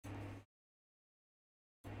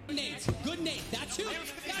Nades. Good nade. That's huge.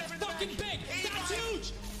 That's fucking big. That's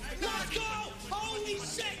huge. Let's go. Holy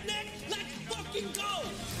shit, Nick. Let's fucking go.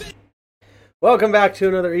 Welcome back to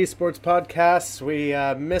another esports podcast. We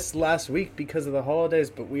missed last week because of the holidays,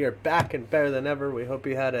 but we are back and better than ever. We hope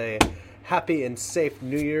you had a happy and safe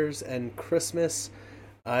New Year's and Christmas.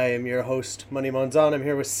 I am your host, Monzon. I'm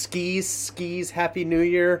here with Skeez. Skeez, Happy New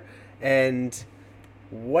Year. And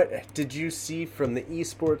what did you see from the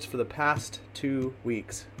esports for the past 2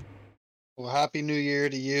 weeks? Well, Happy New Year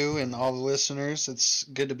to you and all the listeners. It's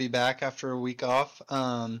good to be back after a week off.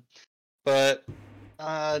 But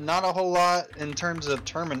not a whole lot in terms of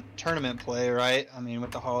tournament play, right? I mean,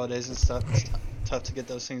 with the holidays and stuff, it's tough to get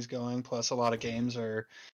those things going. Plus, a lot of games are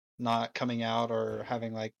not coming out or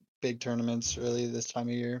having like big tournaments really this time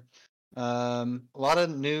of year. A lot of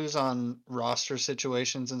news on roster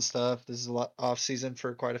situations and stuff. This is a lot off season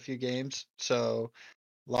for quite a few games, so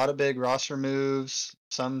a lot of big roster moves.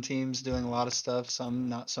 Some teams doing a lot of stuff, some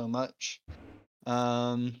not so much.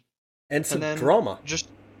 And some drama.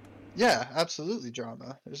 Yeah, absolutely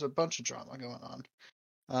drama. There's a bunch of drama going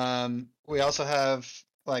on. We also have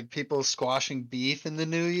like people squashing beef in the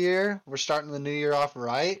new year. We're starting the new year off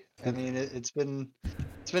right. I mean, it's been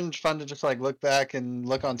fun to just like look back and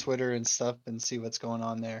look on Twitter and stuff and see what's going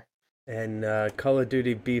on there. And Call of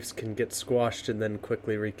Duty beefs can get squashed and then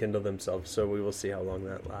quickly rekindle themselves, so we will see how long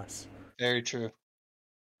that lasts. Very true.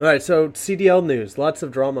 All right, so CDL news. Lots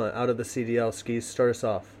of drama out of the CDL. Skeez, start us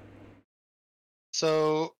off.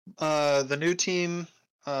 So the new team,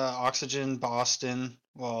 Oxygen Boston.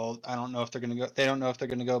 Well, I don't know if they're gonna go. They don't know if they're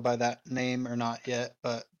gonna go by that name or not yet,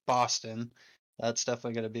 but Boston, that's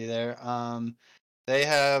definitely gonna be there. They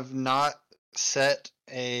have not set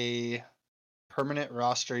a permanent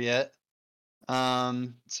roster yet.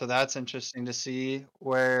 So that's interesting to see.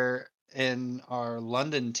 Where in our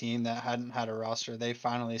London team that hadn't had a roster, they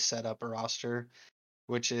finally set up a roster,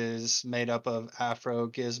 which is made up of Afro,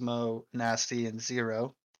 Gizmo, Nasty, and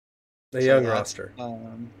Zero. Young roster.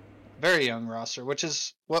 Very young roster, which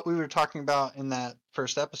is what we were talking about in that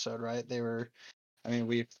first episode, right?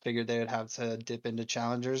 We figured they would have to dip into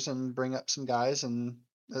challengers and bring up some guys, and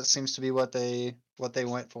that seems to be what they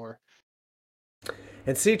went for.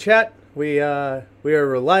 And see, chat, we are a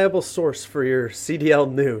reliable source for your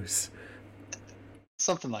CDL news.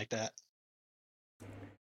 Something like that.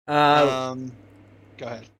 Go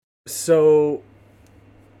ahead. So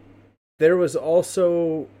there was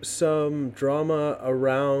also some drama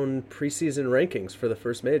around preseason rankings for the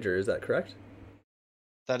first major. Is that correct?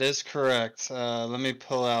 That is correct. Let me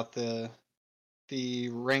pull out the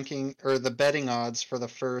ranking or the betting odds for the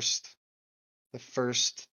first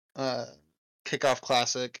kickoff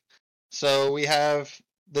classic. So we have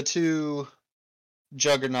the two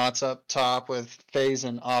juggernauts up top with FaZe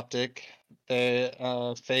and Optic.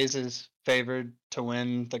 FaZe is favored to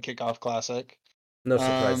win the kickoff classic. No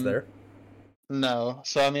surprise there. No.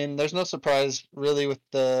 So I mean, there's no surprise really with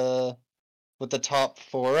the top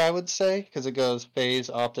four, I would say, because it goes FaZe,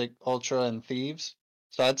 Optic, Ultra, and Thieves.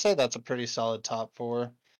 So I'd say that's a pretty solid top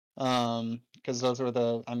four. Because those were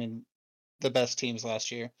the best teams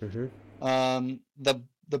last year. Mm-hmm.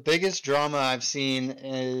 The biggest drama I've seen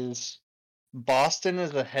is Boston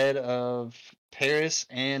is ahead of Paris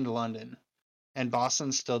and London, and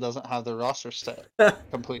Boston still doesn't have the roster set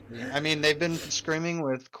completely. I mean, they've been screaming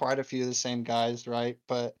with quite a few of the same guys, right?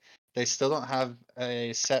 But they still don't have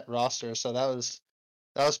a set roster. So that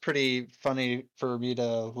was pretty funny for me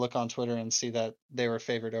to look on Twitter and see that they were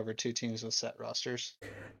favored over two teams with set rosters.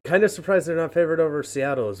 Kind of surprised they're not favored over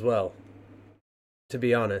Seattle as well, to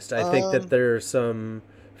be honest. I think that there are some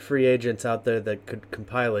free agents out there that could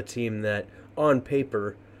compile a team that, on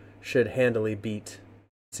paper, should handily beat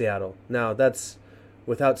Seattle. Now, that's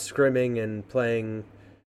without scrimming and playing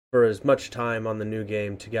for as much time on the new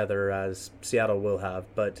game together as Seattle will have,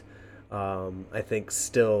 but I think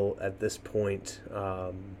still at this point,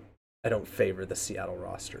 I don't favor the Seattle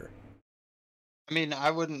roster. I mean, I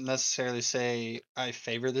wouldn't necessarily say I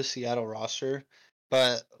favor the Seattle roster,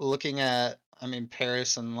 but looking at,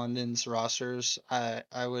 Paris and London's rosters,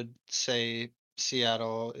 I would say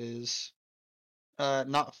Seattle is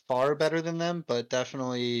not far better than them, but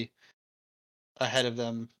definitely ahead of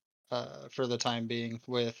them for the time being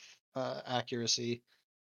with accuracy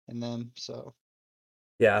in them. So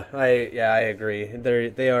Yeah, I agree.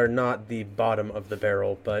 They are not the bottom of the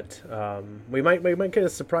barrel, but we might get a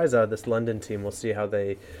surprise out of this London team. We'll see how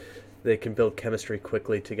they can build chemistry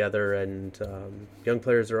quickly together, and young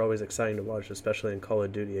players are always exciting to watch, especially in Call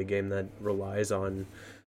of Duty, a game that relies on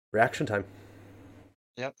reaction time.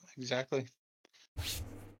 Yep, exactly.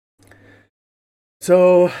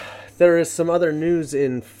 So there is some other news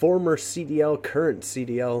in former CDL, current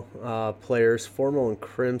CDL players. Formal and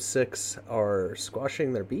Crim6 are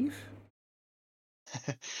squashing their beef.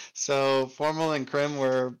 So Formal and Crim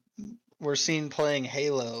were seen playing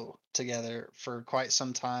Halo together for quite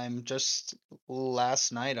some time. Just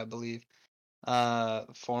last night, I believe.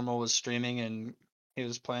 Formal was streaming and he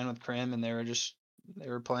was playing with Crim, and they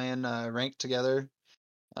were playing ranked together.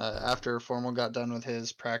 After Formal got done with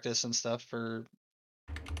his practice and stuff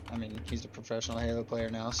I mean, he's a professional Halo player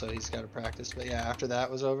now, so he's got to practice. But yeah, after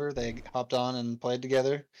that was over, they hopped on and played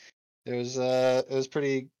together. It was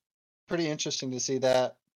pretty interesting to see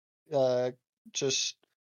that. Uh, just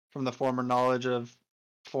from the former knowledge of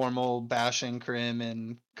Formal bashing Crim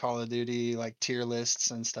and Call of Duty like tier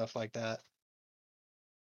lists and stuff like that.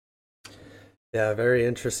 Yeah, very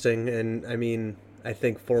interesting. And I mean, I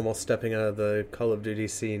think Formal stepping out of the Call of Duty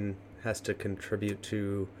scene has to contribute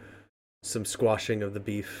to some squashing of the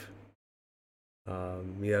beef.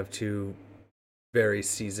 You have two very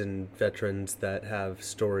seasoned veterans that have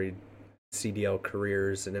storied CDL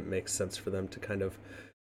careers, and it makes sense for them to kind of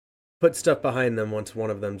put stuff behind them once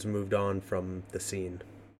one of them's moved on from the scene.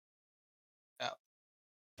 Yeah.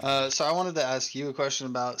 So I wanted to ask you a question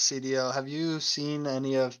about CDL. Have you seen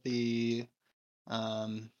any of the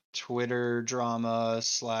Twitter drama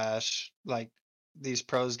slash like these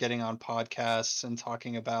pros getting on podcasts and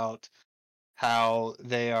talking about how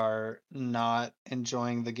they are not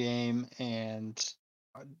enjoying the game and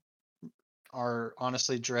are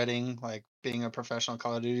honestly dreading like being a professional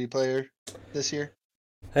Call of Duty player this year?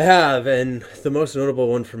 I have, and the most notable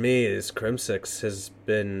one for me is Crim6 has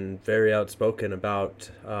been very outspoken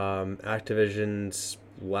about Activision's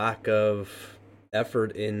lack of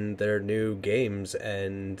effort in their new games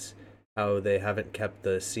and how they haven't kept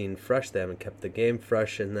the scene fresh, they haven't kept the game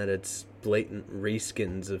fresh, and that it's blatant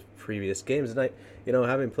reskins of previous games. And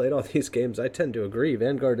having played all these games, I tend to agree.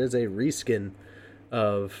 Vanguard is a reskin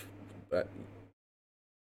of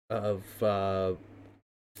World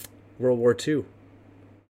War II.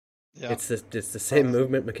 Yeah. It's the same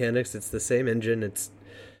movement mechanics. It's the same engine. It's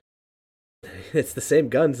the same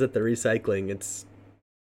guns that they're recycling. It's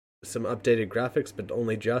some updated graphics, but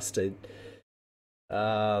only just it.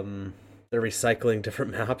 They're recycling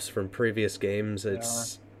different maps from previous games. I'll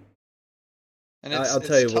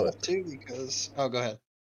tell you what. Too, because go ahead.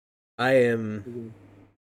 I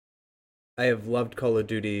have loved Call of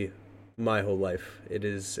Duty my whole life. It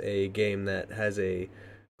is a game that has a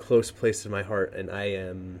close place in my heart, and I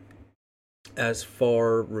am as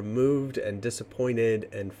far removed and disappointed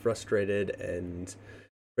and frustrated and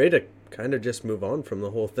ready to kind of just move on from the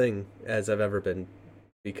whole thing as I've ever been,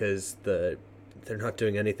 because they're not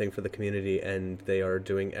doing anything for the community, and they are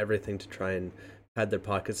doing everything to try and pad their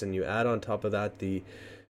pockets. And you add on top of that the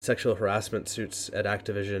sexual harassment suits at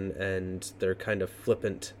Activision and their kind of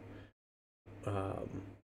flippant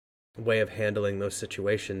way of handling those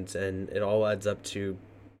situations, and it all adds up to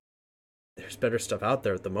there's better stuff out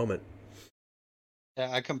there at the moment. Yeah,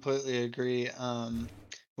 I completely agree.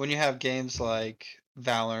 When you have games like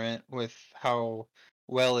Valorant with how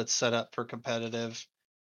well it's set up for competitive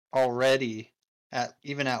already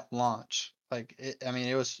even at launch,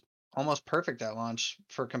 it was almost perfect at launch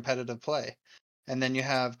for competitive play. And then you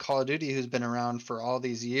have Call of Duty, who's been around for all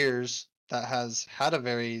these years, that has had a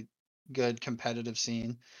very good competitive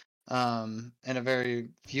scene, and a very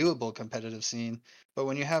viewable competitive scene. But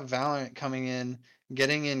when you have Valorant coming in,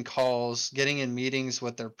 getting in calls, getting in meetings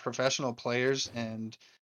with their professional players and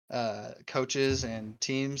coaches and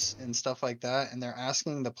teams and stuff like that, and they're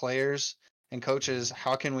asking the players and coaches,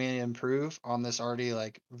 how can we improve on this already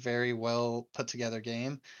like very well put together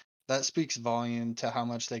game? That speaks volume to how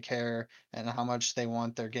much they care and how much they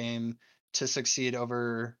want their game to succeed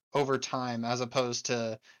over time, as opposed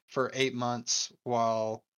to for 8 months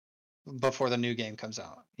before the new game comes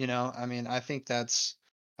out. I mean, I think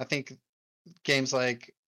games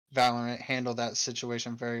like Valorant handle that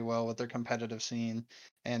situation very well with their competitive scene,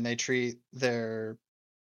 and they treat their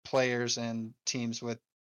players and teams with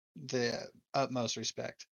the utmost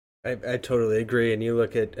respect. I totally agree. And you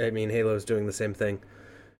look at, Halo's doing the same thing.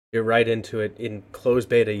 You're right into it. In closed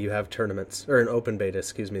beta, you have tournaments, or in open beta,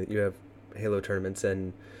 excuse me, you have Halo tournaments,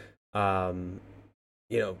 and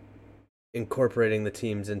incorporating the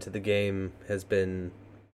teams into the game has been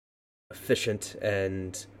efficient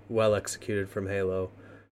and well executed from Halo.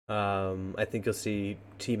 I think you'll see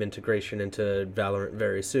team integration into Valorant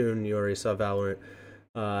very soon. You already saw Valorant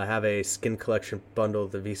have a skin collection bundle,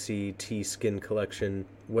 the VCT skin collection,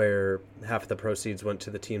 where half the proceeds went to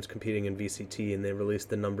the teams competing in VCT, and they released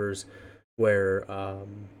the numbers where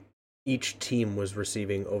each team was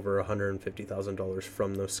receiving over $150,000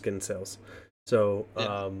 from those skin sales. So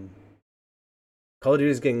Yeah. Call of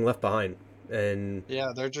Duty is getting left behind, and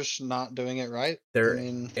Yeah, they're just not doing it right. I their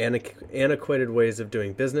mean, antiquated ways of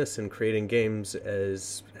doing business and creating games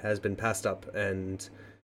has been passed up, and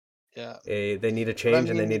yeah. they need a But I change,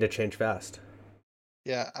 and they mean, need to change fast.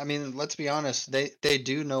 yeah, I mean, let's be honest. They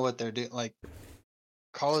do know what they're doing. Like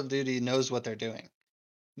Call of Duty knows what they're doing.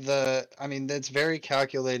 I mean, it's very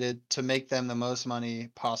calculated to make them the most money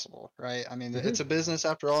possible, right? I mean, Mm-hmm. it's a business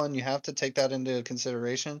after all, and you have to take that into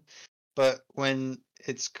consideration. But when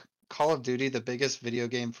it's Call of Duty, the biggest video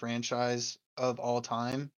game franchise of all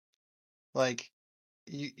time, like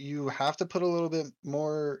you have to put a little bit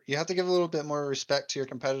more, you have to give a little bit more respect to your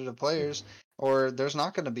competitive players, or there's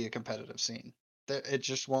not going to be a competitive scene. It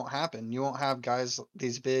just won't happen. You won't have guys,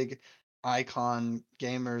 these big icon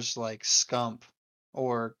gamers like Scump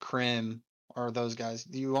or Crim or those guys.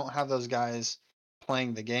 You won't have those guys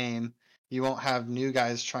playing the game. You won't have new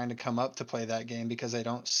guys trying to come up to play that game because they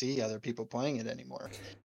don't see other people playing it anymore.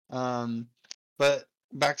 Um, but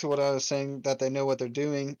back to what I was saying, that they know what they're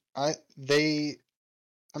doing. I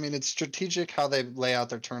mean, it's strategic how they lay out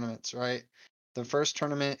their tournaments, right? The first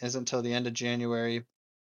tournament is until the end of January,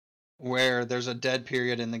 where there's a dead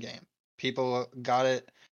period in the game. People got it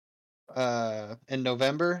in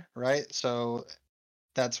November, right? So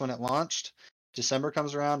that's when it launched. December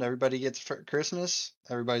comes around, everybody gets Christmas,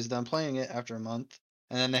 everybody's done playing it after a month,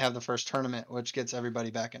 and then they have the first tournament, which gets everybody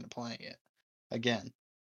back into playing it again.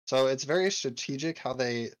 So it's very strategic how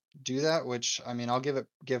they do that, which I mean, I'll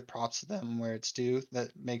give props to them where it's due. That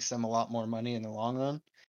makes them a lot more money in the long run.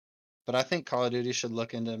 But I think Call of Duty should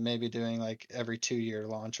look into maybe doing like every 2 year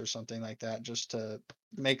launch or something like that, just to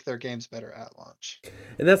make their games better at launch.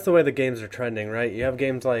 And that's the way the games are trending, right? You have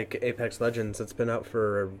games like Apex Legends that's been out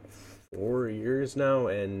for 4 years now,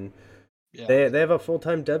 and Yeah, they have a full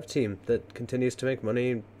time dev team that continues to make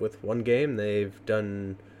money with one game. They've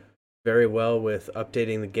done very well with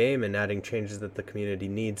updating the game and adding changes that the community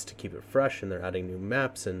needs to keep it fresh, and they're adding new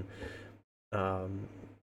maps, and um,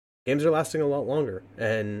 games are lasting a lot longer.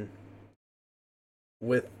 And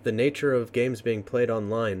with the nature of games being played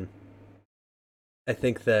online, I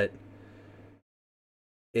think that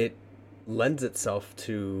it lends itself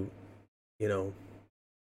to, you know,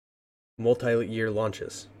 multi-year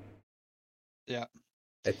launches. yeah.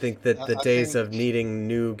 I think that the I days think of needing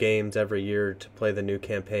new games every year to play the new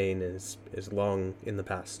campaign is long in the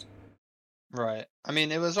past. right. I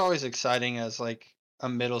mean, it was always exciting as like a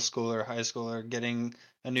middle schooler, high schooler getting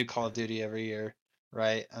a new Call of Duty every year,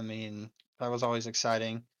 right? I mean, that was always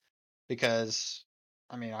exciting because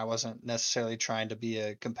I mean, I wasn't necessarily trying to be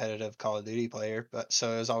a competitive Call of Duty player, but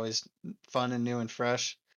so it was always fun and new and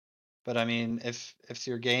fresh. But I mean, if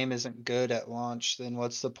your game isn't good at launch, then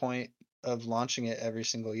what's the point of launching it every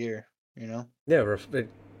single year, you know? Yeah,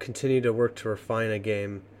 continue to work to refine a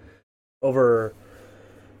game over,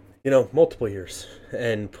 multiple years,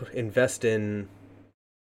 and invest in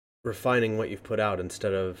refining what you've put out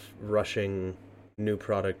instead of rushing new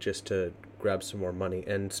product just to grab some more money.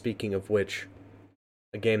 And speaking of which,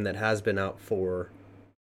 a game that has been out for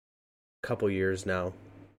a couple years now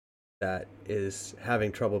that is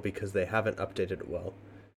having trouble because they haven't updated it well.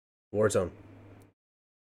 Warzone.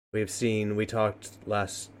 We talked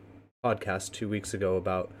last podcast 2 weeks ago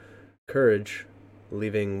about Courage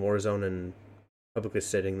leaving Warzone and publicly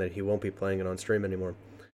stating that he won't be playing it on stream anymore.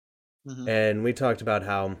 Hmm. And we talked about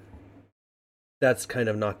how that's kind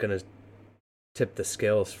of not going to tip the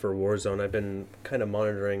scales for Warzone. I've been kind of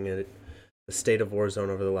monitoring it, the state of Warzone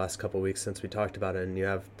over the last couple weeks since we talked about it, and you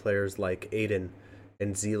have players like Ayden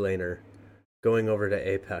and Z-Laner going over to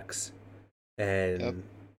Apex Yep. and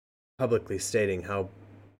publicly stating how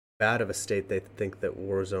bad of a state they think that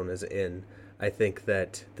Warzone is in. I think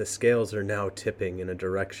that the scales are now tipping in a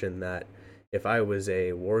direction that if I was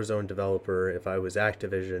a Warzone developer, if I was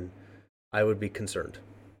Activision, I would be concerned.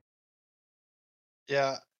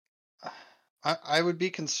 Yeah. I would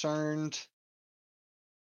be concerned.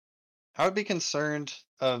 I would be concerned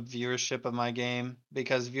of viewership of my game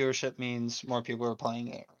because viewership means more people are playing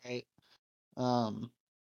it, right? Um,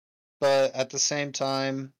 but at the same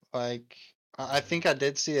time, like I think I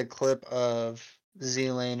did see a clip of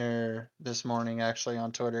Z-Laner this morning actually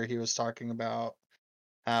on Twitter. He was talking about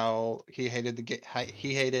how he hated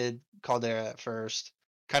he hated Caldera at first,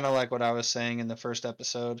 kind of like what I was saying in the first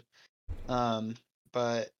episode. Um,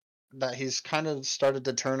 but that he's kind of started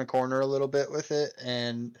to turn a corner a little bit with it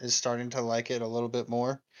and is starting to like it a little bit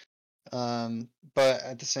more. But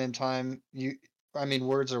at the same time, I mean,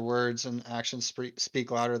 words are words and actions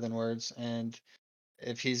speak louder than words. And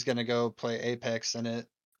if he's gonna go play Apex, then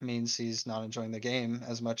means he's not enjoying the game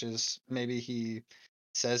as much as maybe he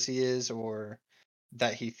says he is or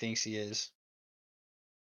that he thinks he is.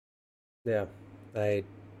 Yeah, I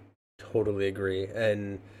totally agree.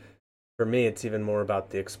 And for me, it's even more about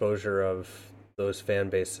the exposure of those fan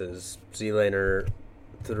bases. Z-Laner,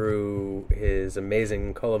 through his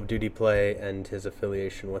amazing Call of Duty play and his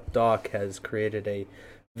affiliation with Doc, has created a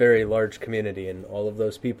very large community, and all of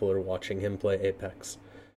those people are watching him play Apex.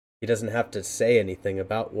 He doesn't have to say anything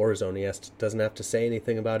about Warzone. Doesn't have to say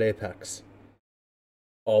anything about Apex.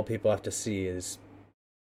 All people have to see is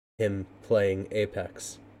him playing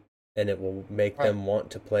Apex, and it will make Right. them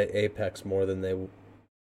want to play Apex more than they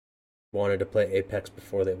wanted to play Apex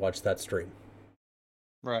before they watched that stream.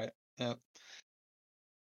 Right. Yep.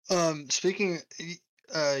 Speaking,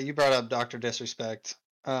 you brought up Doctor Disrespect.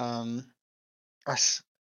 I, s-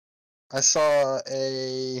 I saw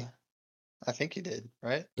a. I think you did,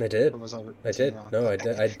 right? I did. Or was I I saying did. wrong? No, I Okay.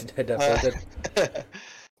 did. I definitely did.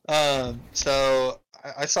 So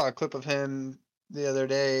I saw a clip of him the other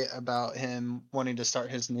day about him wanting to start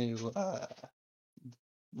his new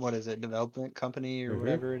what is it, development company or Mm-hmm.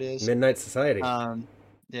 whatever it is. Midnight Society. Um,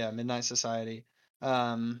 yeah, Midnight Society.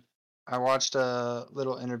 Um, I watched a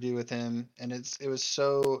little interview with him, and it was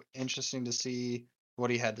so interesting to see what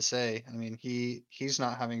he had to say. I mean, he's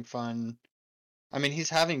not having fun. I mean, he's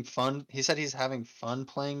having fun. He said he's having fun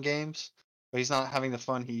playing games, but he's not having the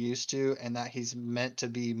fun he used to, and that he's meant to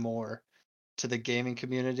be more to the gaming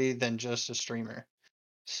community than just a streamer.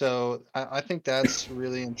 So I think that's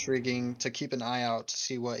really intriguing to keep an eye out to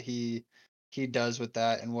see what he does with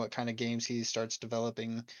that and what kind of games he starts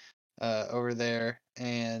developing over there.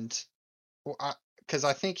 And because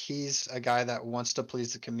I think he's a guy that wants to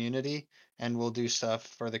please the community and will do stuff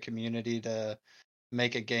for the community to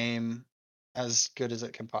make a game as good as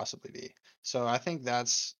it can possibly be. So I think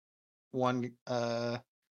that's one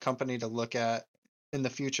company to look at in the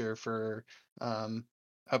future for um,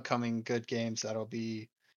 upcoming good games that'll be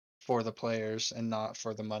for the players and not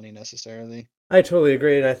for the money necessarily. I totally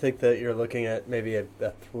agree, and I think that you're looking at maybe a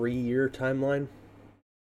 3-year timeline,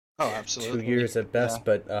 Oh, 2 years absolutely. at Yeah. best.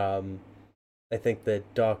 But I think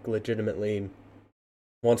that Doc legitimately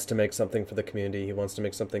wants to make something for the community. He wants to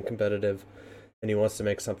make something competitive, and he wants to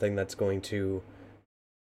make something that's going to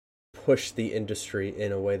push the industry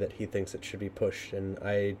in a way that he thinks it should be pushed. And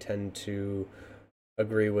I tend to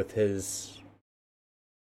agree with his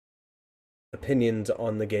opinions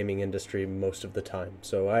on the gaming industry most of the time.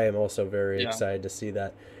 So I am also very Yeah. excited to see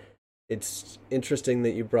that. It's interesting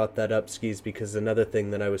that you brought that up, Skeez, because another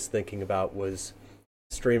thing that I was thinking about was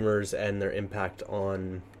streamers and their impact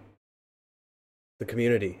on the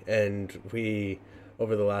community. And we,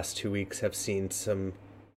 over the last 2 weeks, have seen some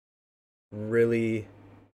really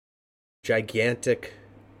gigantic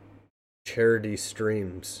charity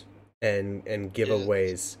streams and Yeah.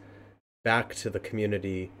 giveaways back to the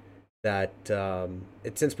community that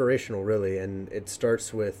it's inspirational, really. And it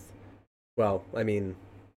starts with, well, I mean,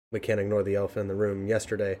 we can't ignore the elephant in the room.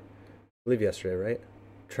 Yesterday, I believe yesterday, right? Yeah.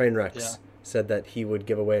 Trainwrecks said that he would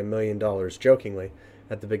give away $1 million jokingly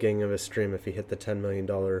at the beginning of his stream if he hit the $10 million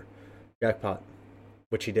jackpot,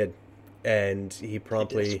 which he did. And he He did.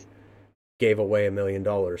 promptly gave away $1 million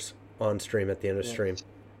on stream at the end of the Yeah. stream.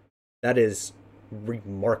 That is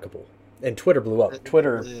remarkable. And Twitter blew up. It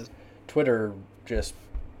really is. Twitter just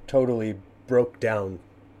totally broke down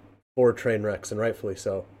for Trainwrecks, and rightfully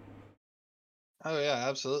so. Oh yeah,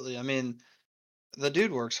 absolutely. I mean, the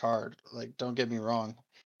dude works hard. Like, don't get me wrong.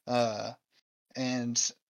 Uh,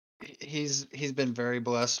 and he's been very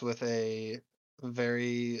blessed with a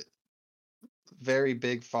very very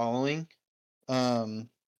big following. Um,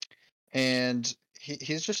 and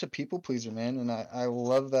he's just a people pleaser, man. And I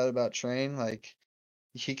love that about Train. Like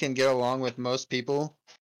he can get along with most people.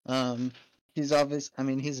 Um, he's obvious. I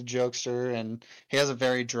mean, he's a jokester and he has a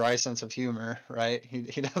very dry sense of humor, right?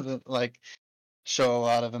 He doesn't like show a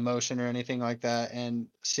lot of emotion or anything like that. And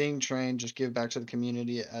seeing Train just give back to the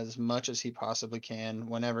community as much as he possibly can,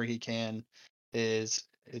 whenever he can, is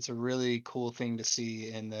it's a really cool thing to see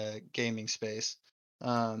in the gaming space.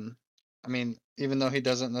 Um, I mean, even though he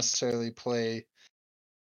doesn't necessarily play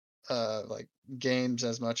like games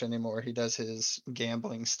as much anymore, he does his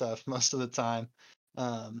gambling stuff most of the time.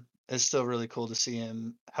 It's still really cool to see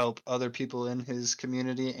him help other people in his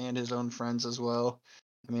community and his own friends as well.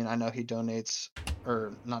 I mean, I know he donates,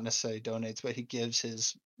 or not necessarily donates, but he gives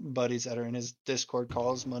his buddies that are in his Discord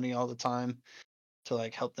calls money all the time to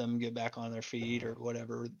like help them get back on their feet or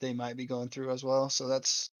whatever they might be going through as well. So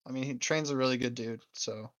that's, I mean, he Train's a really good dude.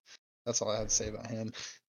 So that's all I had to say about him.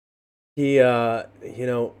 He, you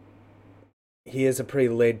know, he is a pretty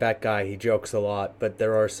laid back guy. He jokes a lot, but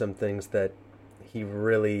there are some things that he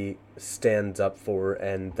really stands up for,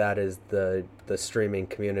 and that is the streaming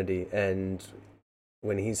community. And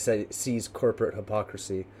when he sees corporate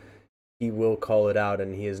hypocrisy, he will call it out,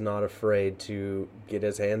 and he is not afraid to get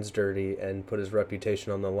his hands dirty and put his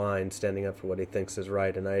reputation on the line, standing up for what he thinks is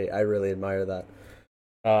right. And I really admire that.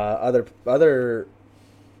 Other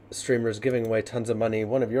streamers giving away tons of money.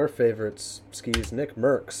 One of your favorites, Skeez, Nick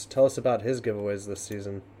Merckx. Tell us about his giveaways this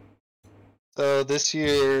season. So this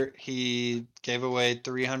year he gave away he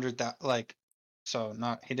didn't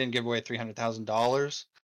give away $300,000,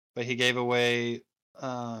 but he gave away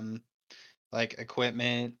like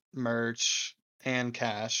equipment, merch, and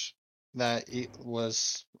cash that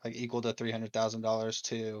was like equal to $300,000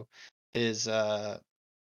 to his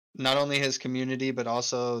not only his community but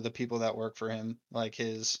also the people that work for him, like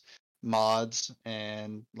his mods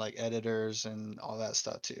and like editors and all that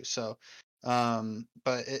stuff too. So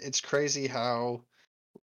but it's crazy how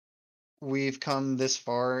we've come this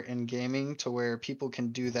far in gaming to where people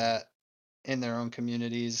can do that in their own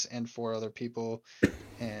communities and for other people.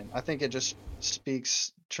 And I think it just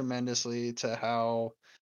speaks tremendously to how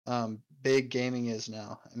big gaming is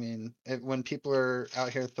now. I mean, when people are out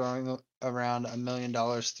here throwing around $1 million,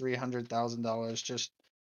 $300,000 just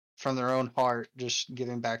from their own heart, just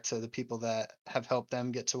giving back to the people that have helped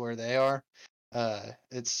them get to where they are,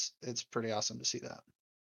 it's pretty awesome to see that.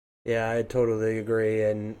 Yeah, I totally agree.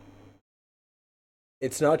 And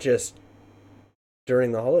it's not just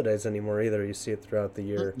during the holidays anymore either. You see it throughout the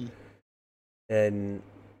year. Mm-hmm. And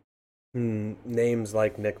names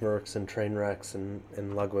like Nick Merckx and Trainwreck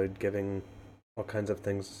and Lugwood giving all kinds of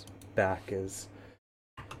things back is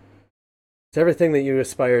it's everything that you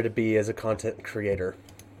aspire to be as a content creator,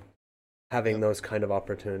 having those kind of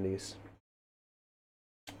opportunities.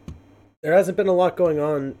 There hasn't been a lot going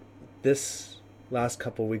on this last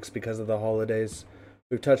couple weeks because of the holidays.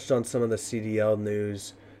 We've touched on some of the CDL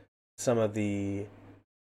news, some of the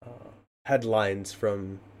headlines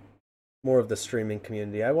from more of the streaming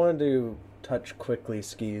community. I wanted to touch quickly,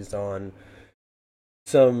 Skeez, on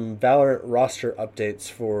some Valorant roster updates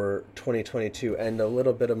for 2022 and a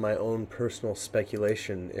little bit of my own personal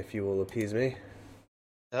speculation, if you will appease me.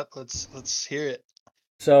 Yep, let's hear it.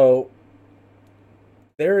 So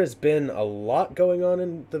there has been a lot going on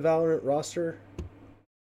in the Valorant roster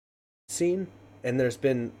scene, and there's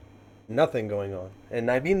been nothing going on.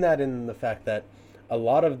 And I mean that in the fact that a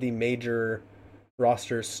lot of the major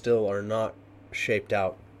rosters still are not shaped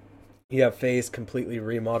out. You have FaZe completely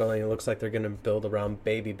remodeling. It looks like they're going to build around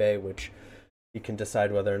Baby Bay, which you can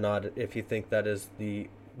decide whether or not, if you think that is the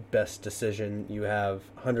best decision. You have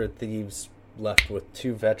 100 Thieves left with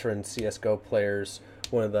 2 veteran CSGO players,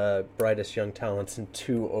 one of the brightest young talents, and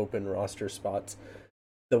 2 open roster spots.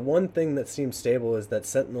 The one thing that seems stable is that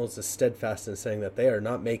Sentinels is steadfast in saying that they are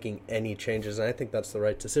not making any changes, and I think that's the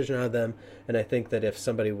right decision out of them, and I think that if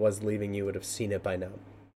somebody was leaving, you would have seen it by now.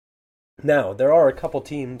 Now, there are a couple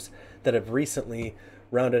teams that have recently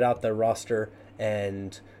rounded out their roster,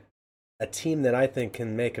 and a team that I think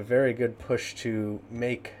can make a very good push to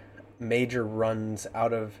make major runs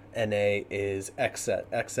out of NA is XSET.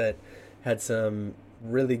 XSET had some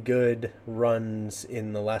really good runs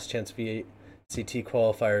in the last chance VCT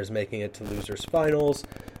qualifiers, making it to losers finals.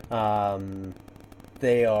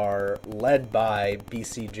 They are led by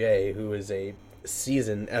BCJ, who is a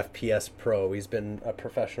seasoned FPS pro. He's been a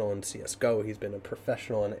professional in CSGO. He's been a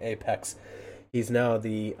professional in Apex. He's now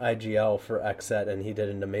the IGL for XSET, and he did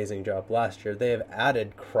an amazing job last year. They have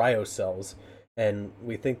added cryocells, and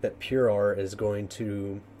we think that PureR is going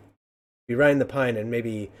to be riding the pine and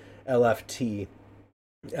maybe LFT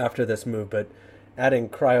after this move, but adding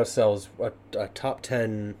cryocells, a top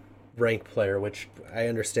 10 rank player, which I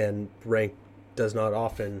understand rank does not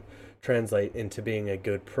often translate into being a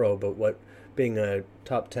good pro, but what being a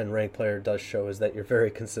top 10 rank player does show is that you're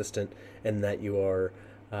very consistent and that you are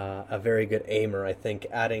a very good aimer. I think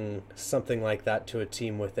adding something like that to a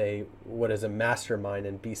team with what is a mastermind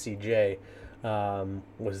in BCJ,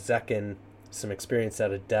 with Zekin, some experience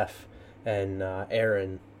out of Def, and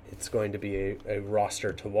Aaron, it's going to be a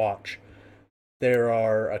roster to watch. There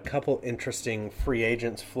are a couple interesting free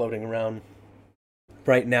agents floating around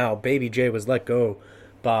right now. Baby J was let go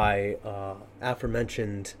by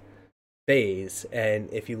aforementioned FaZe, and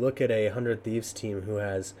if you look at a 100 Thieves team who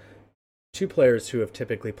has 2 players who have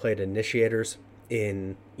typically played initiators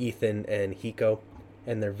in Ethan and Hiko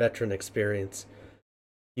and their veteran experience,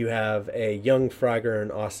 you have a young Fragger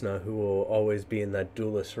and Asna who will always be in that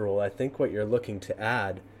duelist role. I think what you're looking to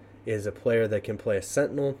add is a player that can play a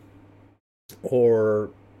Sentinel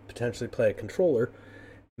or potentially play a controller,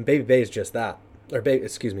 Baby Bay is just that, or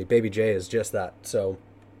Baby J is just that. So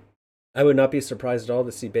I would not be surprised at all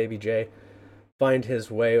to see Baby J find his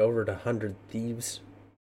way over to 100 Thieves,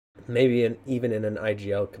 maybe even in an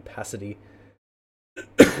IGL capacity.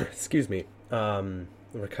 Excuse me.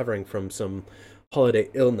 Recovering from some holiday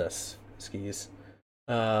illness, Skeez.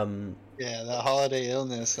 Yeah, the holiday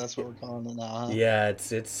illness, that's what we're calling it now, huh? Yeah,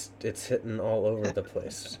 it's hitting all over the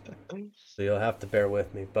place. So you'll have to bear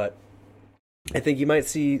with me. But I think you might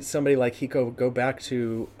see somebody like Hiko go back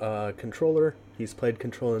to controller. He's played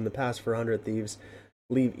controller in the past for 100 Thieves.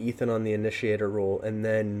 Leave Ethan on the initiator role, and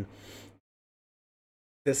then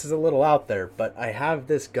this is a little out there, but I have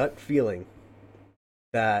this gut feeling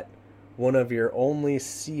that one of your only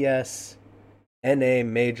CS NA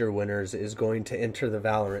major winners is going to enter the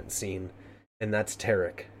Valorant scene, and that's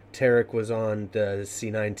Tarek. Tarek was on the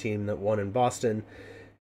C9 team that won in Boston.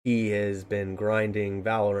 He has been grinding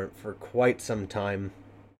Valorant for quite some time.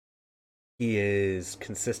 He is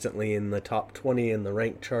consistently in the top 20 in the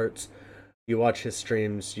rank charts. You watch his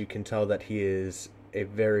streams, you can tell that he is a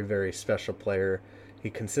very, very special player. He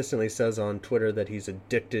consistently says on Twitter that he's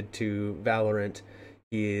addicted to Valorant.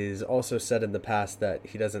 He has also said in the past that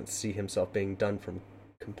he doesn't see himself being done from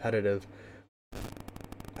competitive.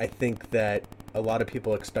 I think that a lot of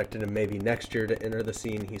people expected him maybe next year to enter the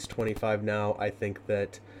scene. He's 25 now. I think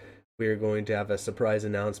that we are going to have a surprise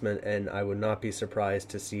announcement, and I would not be surprised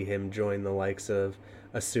to see him join the likes of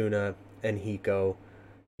Asuna and Hiko.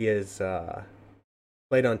 He has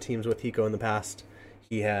played on teams with Hiko in the past.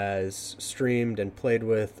 He has streamed and played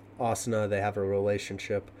with Asuna. They have a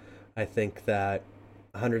relationship. I think that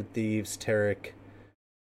 100 Thieves, Tarek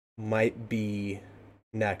might be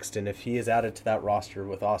next, and if he is added to that roster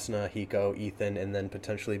with Asuna, Hiko, Ethan, and then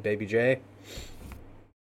potentially Baby J,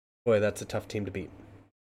 boy, that's a tough team to beat.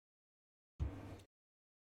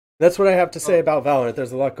 That's what I have to say about Valorant.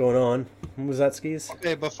 There's a lot going on. What was that, Skeez?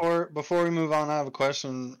 Okay, before we move on, I have a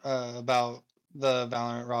question about the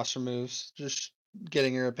Valorant roster moves. Just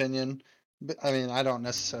getting your opinion. I mean, I don't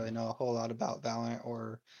necessarily know a whole lot about Valorant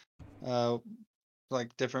or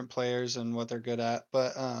like different players and what they're good at,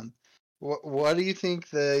 but what do you think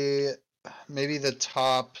maybe the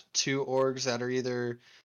top two orgs that are either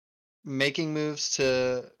making moves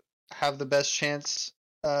to have the best chance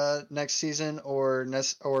next season, or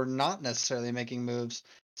not necessarily making moves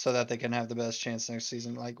so that they can have the best chance next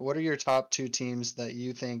season? Like, what are your top two teams that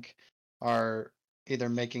you think are either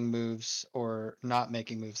making moves or not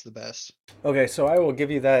making moves the best? Okay, so I will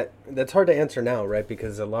give you that. That's hard to answer now, right?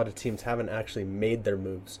 Because a lot of teams haven't actually made their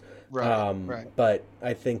moves. Right. But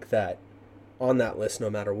I think that on that list,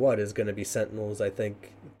 no matter what, is going to be Sentinels. I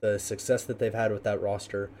think the success that they've had with that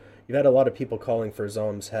roster, you've had a lot of people calling for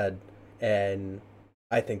Zom's head, and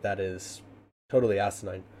I think that is totally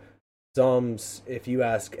asinine. Zom's, if you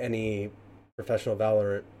ask any professional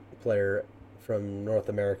Valorant player from North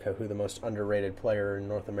America who the most underrated player in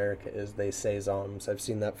North America is, they say Zoms. I've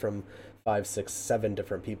seen that from 5, 6, 7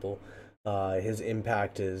 different people. His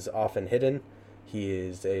impact is often hidden. He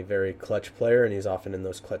is a very clutch player, and he's often in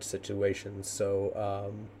those clutch situations.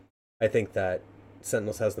 So I think that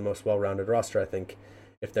Sentinels has the most well-rounded roster. I think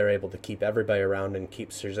if they're able to keep everybody around and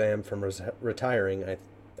keep Shazam from retiring,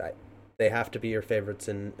 they have to be your favorites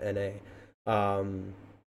in NA.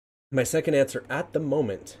 My second answer at the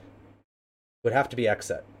moment would have to be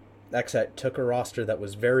Xset. Xset took a roster that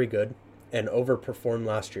was very good and overperformed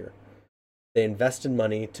last year. They invested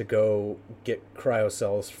money to go get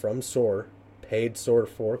cryocells from SOAR, paid SOAR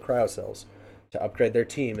for cryocells, to upgrade their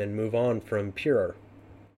team and move on from Pure.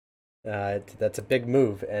 That's a big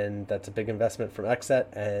move, and that's a big investment from Xset,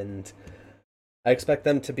 and I expect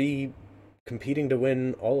them to be competing to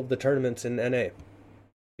win all of the tournaments in NA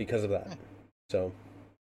because of that. So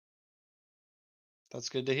that's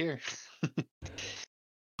good to hear.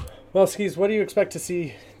 Well, Skeez, what do you expect to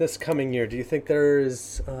see this coming year? Do you think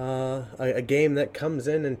there's a game that comes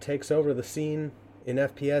in and takes over the scene in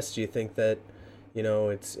FPS? Do you think that,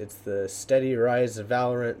 it's the steady rise of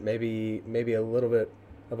Valorant, maybe a little bit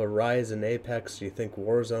of a rise in Apex? Do you think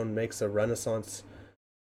Warzone makes a renaissance?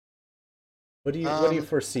 What do you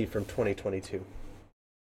foresee from 2022?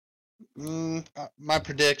 My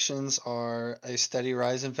predictions are a steady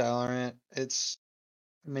rise in Valorant.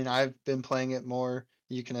 I've been playing it more.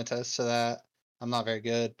 You can attest to that. I'm not very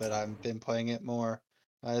good, but I've been playing it more.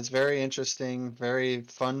 It's very interesting, very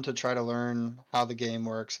fun to try to learn how the game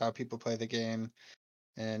works, how people play the game,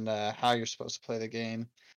 and how you're supposed to play the game.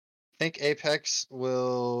 I think Apex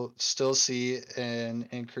will still see an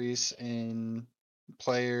increase in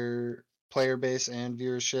player base and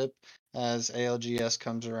viewership as ALGS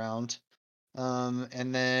comes around.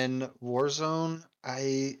 And then Warzone,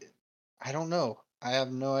 I don't know. I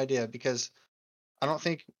have no idea because I don't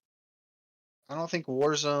think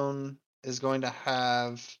Warzone is going to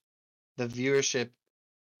have the viewership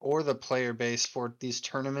or the player base for these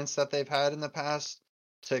tournaments that they've had in the past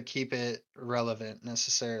to keep it relevant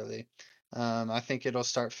necessarily. I think it'll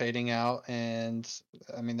start fading out, and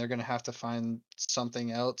I mean they're going to have to find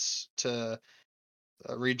something else to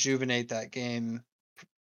rejuvenate that game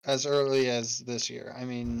as early as this year. I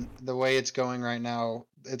mean, the way it's going right now,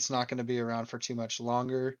 it's not going to be around for too much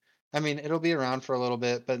longer. I mean, it'll be around for a little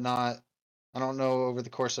bit, but not, I don't know over the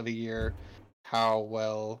course of a year how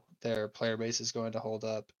well their player base is going to hold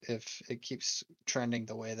up if it keeps trending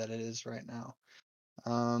the way that it is right now.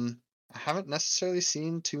 I haven't necessarily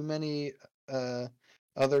seen too many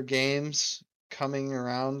other games coming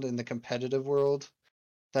around in the competitive world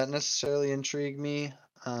that necessarily intrigue me.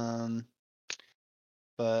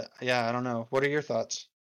 But yeah, I don't know. What are your thoughts?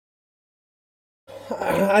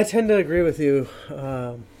 I tend to agree with you.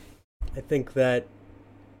 I think that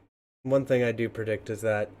one thing I do predict is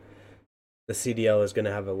that the CDL is going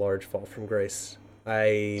to have a large fall from grace. Oh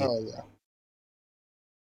yeah.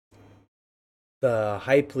 The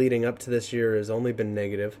hype leading up to this year has only been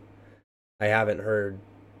negative. I haven't heard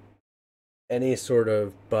any sort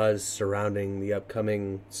of buzz surrounding the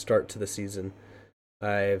upcoming start to the season.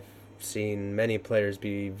 I've seen many players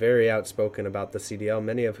be very outspoken about the CDL,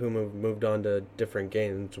 many of whom have moved on to different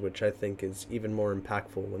games, which I think is even more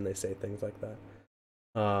impactful when they say things like that.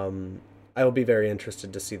 I will be very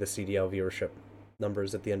interested to see the CDL viewership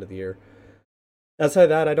numbers at the end of the year. Outside of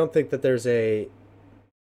that, I don't think that there's a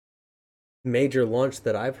major launch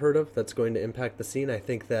that I've heard of that's going to impact the scene. I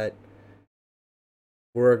think that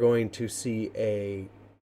we're going to see a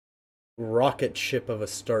rocket ship of a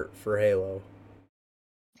start for Halo.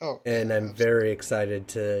 Oh, and yeah, I'm absolutely. very excited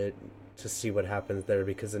to see what happens there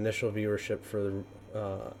because initial viewership for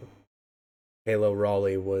Halo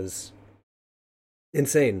Raleigh was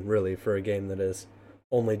insane, really, for a game that is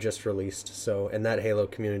only just released. So, and that Halo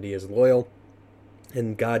community is loyal,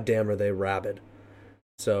 and goddamn are they rabid.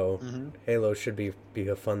 So, Mm-hmm. Halo should be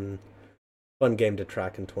a fun game to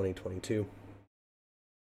track in 2022.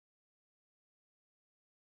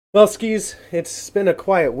 Well, Skeez, it's been a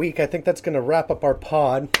quiet week. I think that's going to wrap up our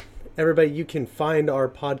pod. Everybody, you can find our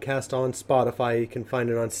podcast on Spotify. You can find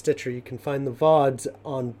it on Stitcher. You can find the VODs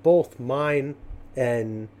on both mine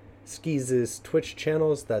and Skeez's Twitch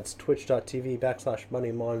channels. That's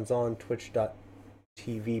twitch.tv/moneymonzon,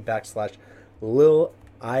 twitch.tv/Lil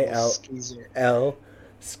Skeezer. ILL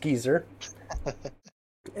Skeezer.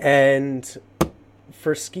 And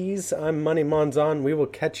for Skeez, I'm Money Monzon. We will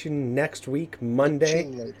catch you next week, Monday.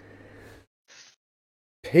 Chill later.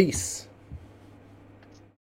 Peace.